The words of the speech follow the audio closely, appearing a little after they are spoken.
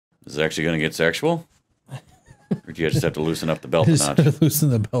Is it actually going to get sexual? Or do you just have to loosen up the belt a notch? Loosen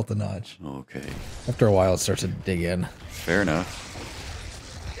the belt a notch. Okay. After a while, it starts to dig in. Fair enough.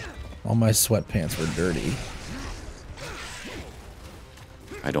 All my sweatpants were dirty.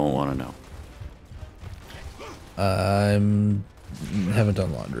 I don't want to know. Haven't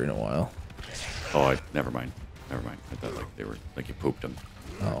done laundry in a while. Oh, never mind. Never mind. I thought like they were like you pooped them.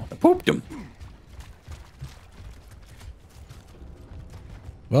 Oh, I pooped them.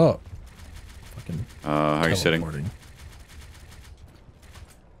 well. Fucking. How are you sitting?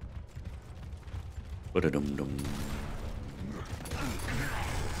 Ba-da-dum-dum.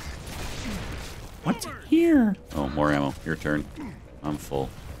 What's here? Oh, more ammo. Your turn. I'm full.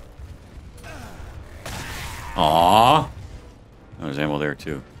 Aww. Oh, there's ammo there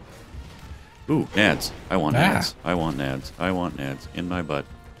too. Ooh, nads. I want nads. I want nads. I want nads in my butt.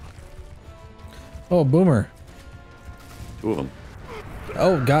 Oh, boomer. 2 of them.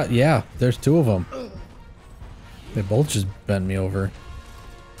 Oh, God, yeah. There's 2 of them. They both just bent me over.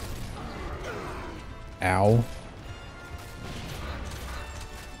 Ow.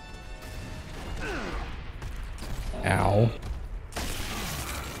 Ow.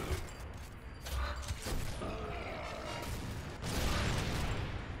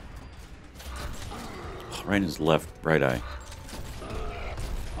 Right in his right eye.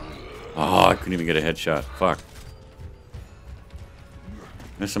 Oh, I couldn't even get a headshot. Fuck.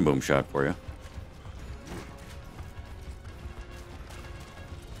 There's some boom shot for you.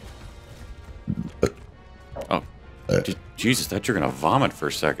 Oh. Jesus, thought you were gonna vomit for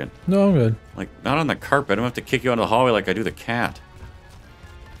a second. No, I'm good. Like, not on the carpet. I don't have to kick you out of the hallway like I do the cat.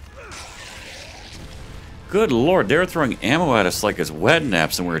 Good lord, they were throwing ammo at us like it's wet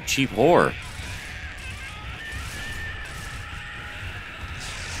naps and we're a cheap whore.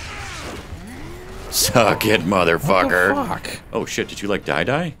 Suck it, motherfucker. What the fuck? Oh shit, did you like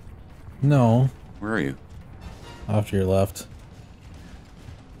die? No. Where are you? Off to your left.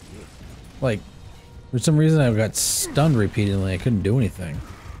 Like, for some reason I got stunned repeatedly. I couldn't do anything.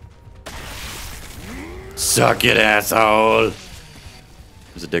 Suck it, asshole.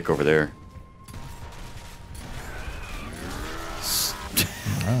 There's a dick over there.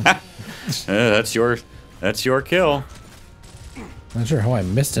 That's your kill. Not sure how I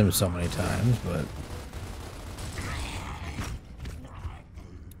missed him so many times, but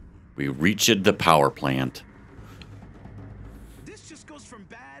we reached the power plant. This just goes from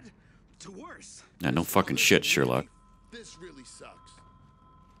bad to worse. Nah, no fucking shit, Sherlock. This really sucks.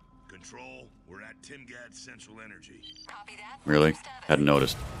 Control, we're at Timgad Central Energy. Copy that. Really? Hadn't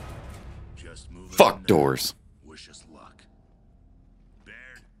noticed. Just move. Fuck doors. Wish us luck.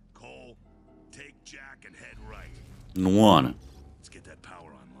 Baird, Cole, take Jack and head right. One. Let's get that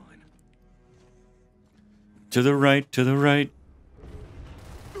power online. To the right, to the right.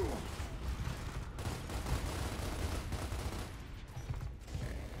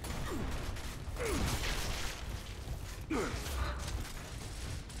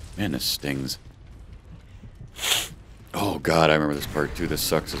 Man, this stings. Oh god, I remember this part too. This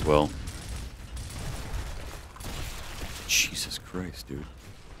sucks as well. Jesus Christ, dude.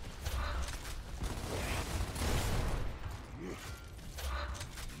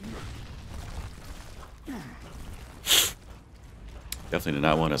 Definitely did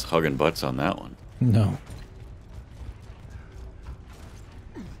not want us hugging butts on that one. no.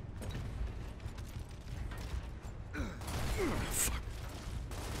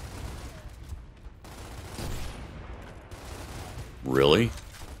 Really?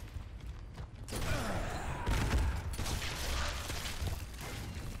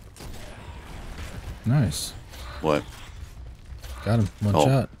 Nice. What? Got him. One Oh.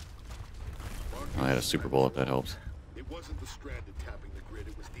 shot. I had a super bullet, that helps. It wasn't the stranded tapping the grid,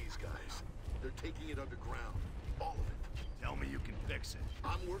 it was these guys. They're taking it underground. All of it. Tell me you can fix it.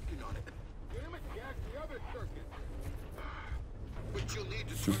 I'm working on it. Damn it, Jack, the other circuit. But you'll need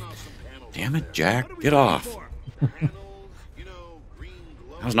to turn off some panels. Damn it, there. Jack. Get off. Panels, you know, green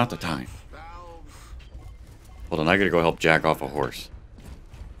glow. Now's not the time. Valves. Hold on, I gotta go help Jack off a horse.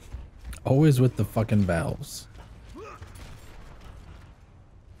 Always with the fucking valves.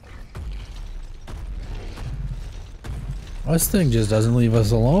 This thing just doesn't leave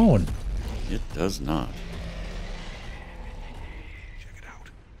us alone. It does not. Check it out.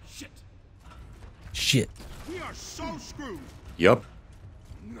 Shit. Shit. We are so screwed. Yup.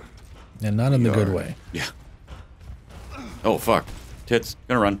 And not in the good way. Yeah. Oh, fuck. Tits.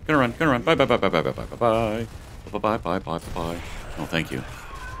 Gonna run. Gonna run. Gonna run. Bye, bye, bye, bye, bye, bye, bye, bye, bye. Bye, bye, bye, bye, bye, bye. Oh, thank you.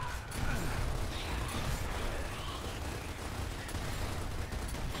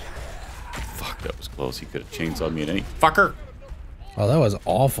 Fuck, that was close. He could have chainsawed me at any... Fucker! Oh, that was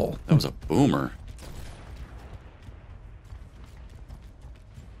awful. That was a boomer.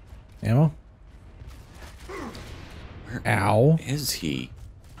 Ammo? Where Ow. is he?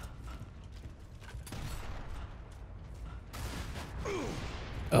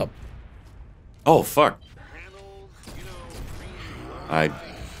 Up. Oh, fuck. Panels, you know, I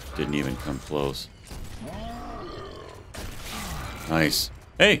didn't even come close. Nice.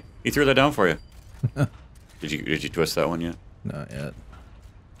 Hey, he threw that down for you. Did you twist that one yet? Not yet.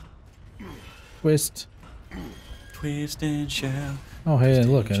 Twist. Twist and shout. Oh, hey,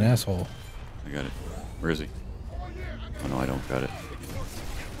 look, an asshole. I got it. Where is he? Oh no, I don't got it.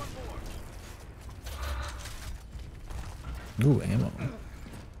 Ooh, ammo.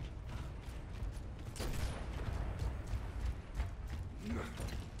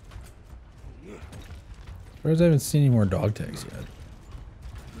 Whereas I haven't seen any more dog tags yet.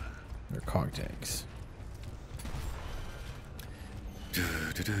 Or cog tags. Do,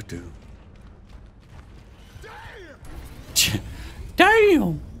 do, do, do.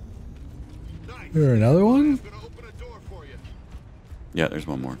 Damn! nice. There another one? I'm gonna open a door for you. Yeah, there's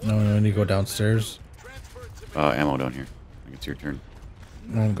one more. No, I need to go downstairs. Transfer it to me. Ammo down here. I think it's your turn.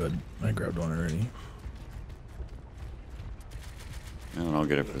 I'm good. I grabbed one already. And I'll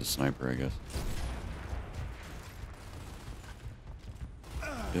get it for the sniper, I guess.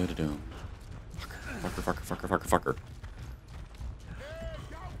 Do-do-do. Fucker.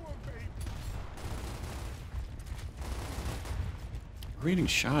 Where are we getting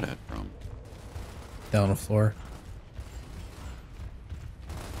shot at from? Down the floor.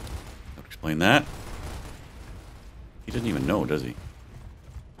 That would explain that. He doesn't even know, does he?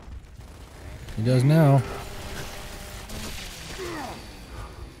 He does now.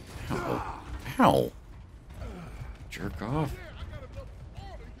 Ow. Ow. Jerk off.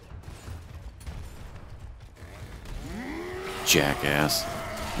 Jackass.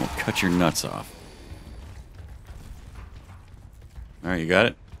 I'm gonna cut your nuts off. Alright, you got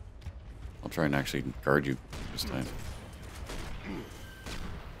it? I'll try and actually guard you this time.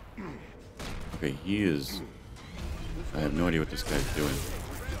 Okay, he is... I have no idea what this guy's doing.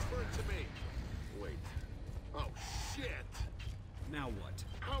 Transfer it to me. Wait. Oh, shit. Now what?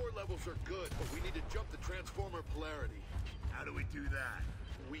 Power levels are good, but we need to jump the transformer polarity. How do we do that?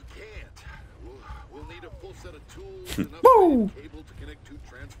 We can't. We'll need a full set of tools, an upgraded cable to connect two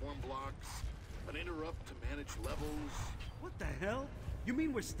transform blocks, an interrupt to manage levels. What the hell? You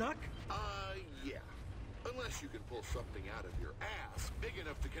mean we're stuck? Yeah. Unless you can pull something out of your ass big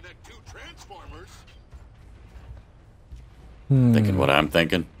enough to connect two transformers. Thinking what I'm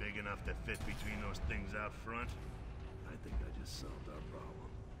thinking. Big enough to fit between those things out front? I think I just solved our problem.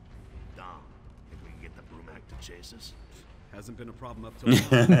 Dom, think we can get the Brumak to chase us? Hasn't been a problem up till now.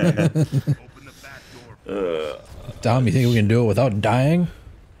 Open the back door. Dom, you think we can do it without dying?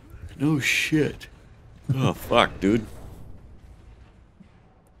 No shit. Oh, fuck, dude.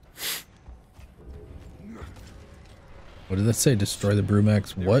 What did that say? Destroy the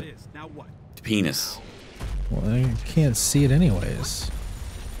Brumak's There what? it is. Now what? Penis. Well, I can't see it anyways.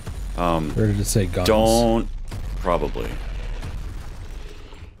 Or did it say guns? Don't. Probably.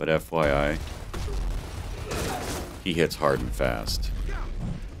 But FYI, he hits hard and fast.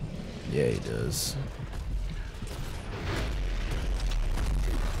 Yeah, he does.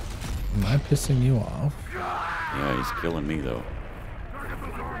 Am I pissing you off? Yeah, he's killing me, though.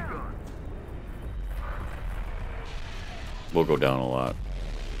 We'll go down a lot.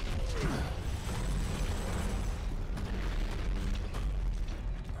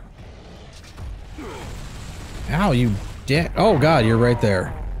 Ow, you dick. Oh, God, you're right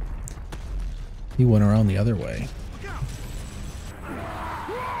there. He went around the other way.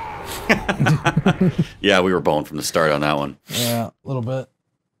 Yeah, we were boned from the start on that one. Yeah, a little bit.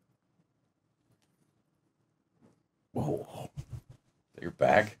 Whoa. You're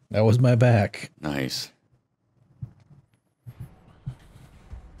back? That was my back. Nice.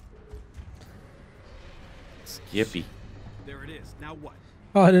 Skippy. There it is. Now what?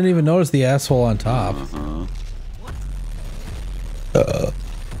 Oh, I didn't even notice the asshole on top. Uh-huh.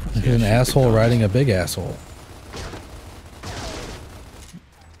 There's an asshole riding a big asshole.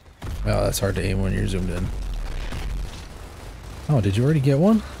 Wow, that's hard to aim when you're zoomed in. Oh, did you already get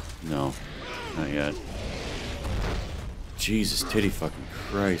one? No, not yet. Jesus, titty fucking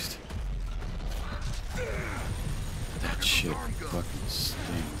Christ. That shit fucking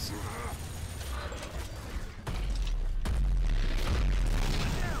stings.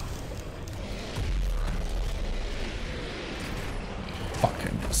 Fuck,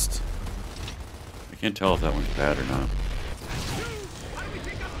 I missed. I can't tell if that one's bad or not.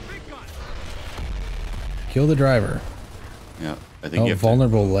 Kill the driver. Yeah. I think Oh, you have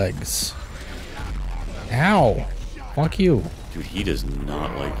vulnerable legs. Ow! Fuck you. to... Dude, he does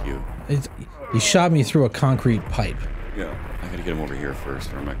not like you. He shot me through a concrete pipe. Yeah, I gotta get him over here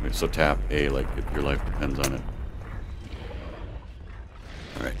first, or I'm not gonna... So tap A, like, if your life depends on it.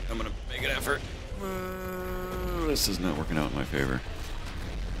 Alright, I'm gonna make an effort. This is not working out in my favor.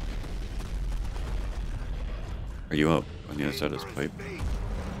 Are you up on the other side of this pipe?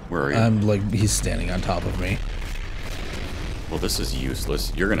 Where are you? I'm like, he's standing on top of me. Well, this is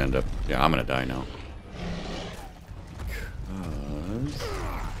useless. You're gonna end up... Yeah, I'm gonna die now.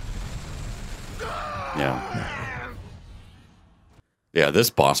 Yeah. Yeah, this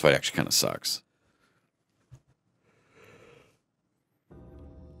boss fight actually kind of sucks.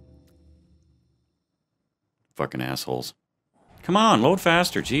 Fucking assholes. Come on, load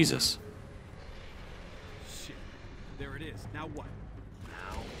faster, Jesus. Shit. There it is. Now what?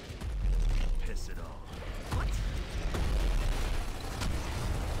 Now, piss it off. What?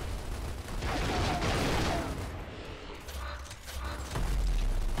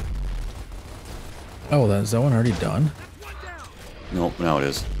 Oh, is that one already done? One down. Nope, now it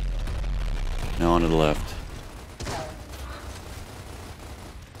is. Now on to the left.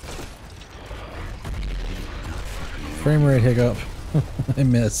 Frame rate hiccup. I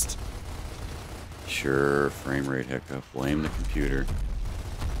missed. Sure, frame rate hiccup. Blame the computer.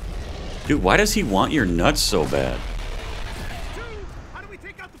 Dude, why does he want your nuts so bad? How do we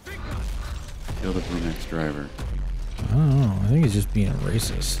take out the big gun? Kill the Brumak driver. I don't know. I think he's just being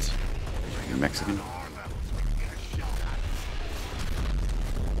racist. You're Mexican?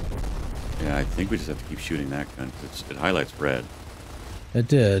 Yeah, I think we just have to keep shooting that gun. It highlights red. It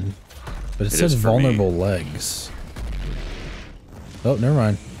did. But it says is for me. vulnerable legs. Oh, never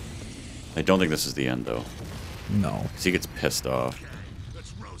mind. I don't think this is the end, though. No. Because he gets pissed off.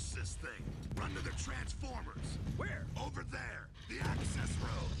 Let's roast this thing. Run to the transformers. Where? Over there. The access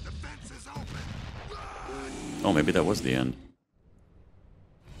road. The fence is open. Oh, maybe that was the end.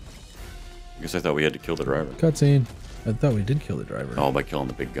 I guess I thought we had to kill the driver. Cutscene. I thought we did kill the driver. Oh, by killing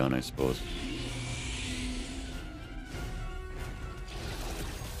the big gun, I suppose.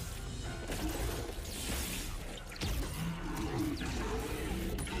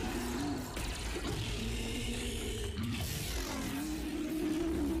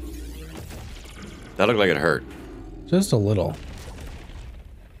 That looked like it hurt. Just a little.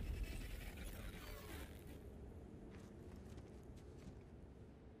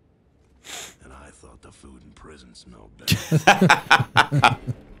 And I thought the food in prison smelled better.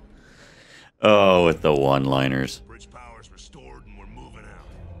 Oh, with the one-liners. Bridge power's restored and we're moving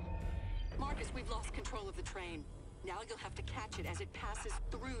out. Marcus, we've lost control of the train. Now you'll have to catch it as it passes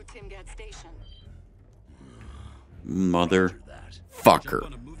through Timgad Station. Mother Jump on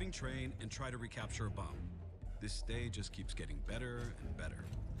fucker. a moving train and try to recapture a bomb. This day just keeps getting better and better.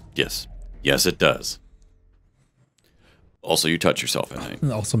 Yes. Yes, it does. Also, you touch yourself at night.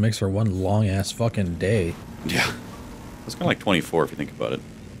 It also makes for one long ass fucking day. Yeah. It's kind of like 24 if you think about it.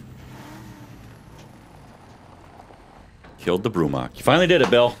 Killed the Brumak. You finally did it,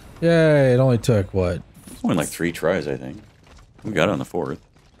 Bill. Yay, it only took what? Only like 3 tries, I think. We got it on the 4th.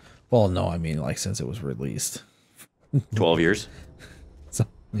 Well, no, I mean like since it was released. 12 years. So,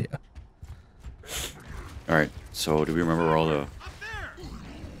 yeah. All right. So, do we remember where all the...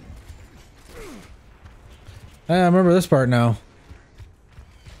 I remember this part now.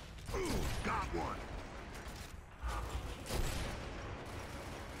 Got one.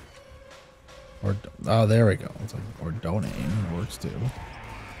 Or oh, there we go. It's like or donating works too.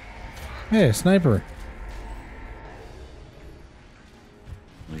 Hey, a sniper.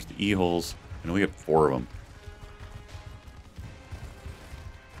 There's the E-holes. And we got 4 of them.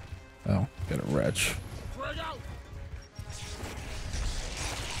 Oh, got a wretch. Frag out.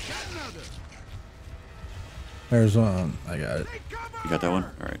 Got another. There's one. I got it. You got that one?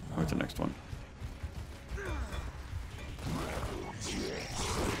 All right. What's the next one?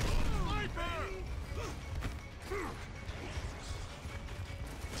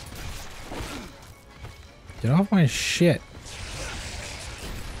 Get off my shit.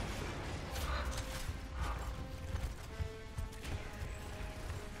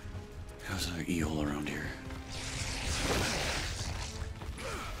 How's an E-hole around here?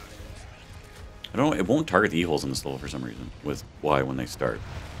 I don't know. It won't target the E-holes in this level for some reason. With Y when they start.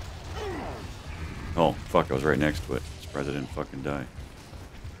 Oh, fuck. I was right next to it. Surprised I didn't fucking die.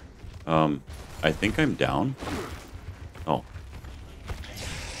 I think I'm down. Oh.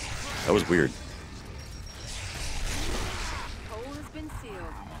 That was weird. Hole has been sealed.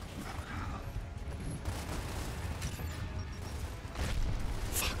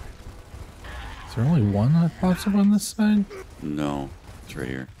 Is there there only one that pops up on this side? No, it's right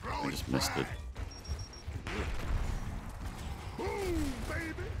here. I just missed it. Boom,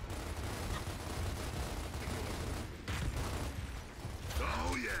 baby.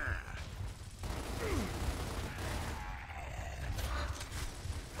 Oh yeah.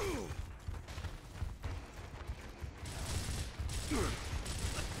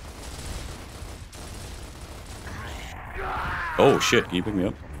 Oh shit! Can you pick me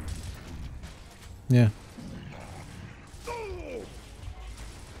up? Yeah.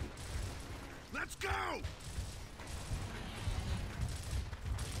 Let's go.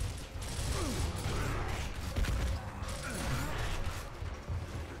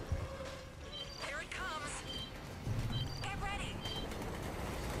 Here it comes. Get ready.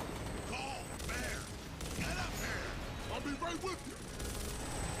 Call, bear. Get up here. I'll be right with you.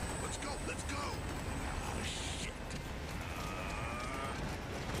 Let's go. Let's go. Oh shit.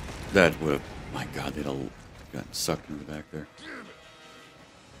 That would have. My God, they'd all gotten sucked into the back there. Damn it.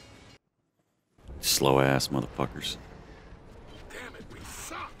 Slow ass motherfuckers. Damn it. We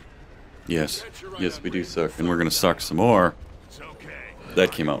suck. Yes, yes, we do suck, and we're gonna suck some more. It's okay.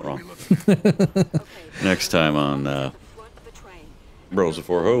 That came out wrong. Okay. Next time on Front of the train.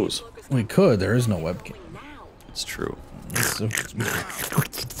 BrowsB4Hoes. We could. There is no webcam. Now. It's true. So,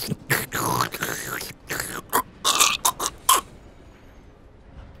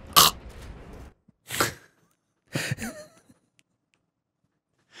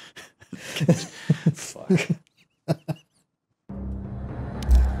 Fuck.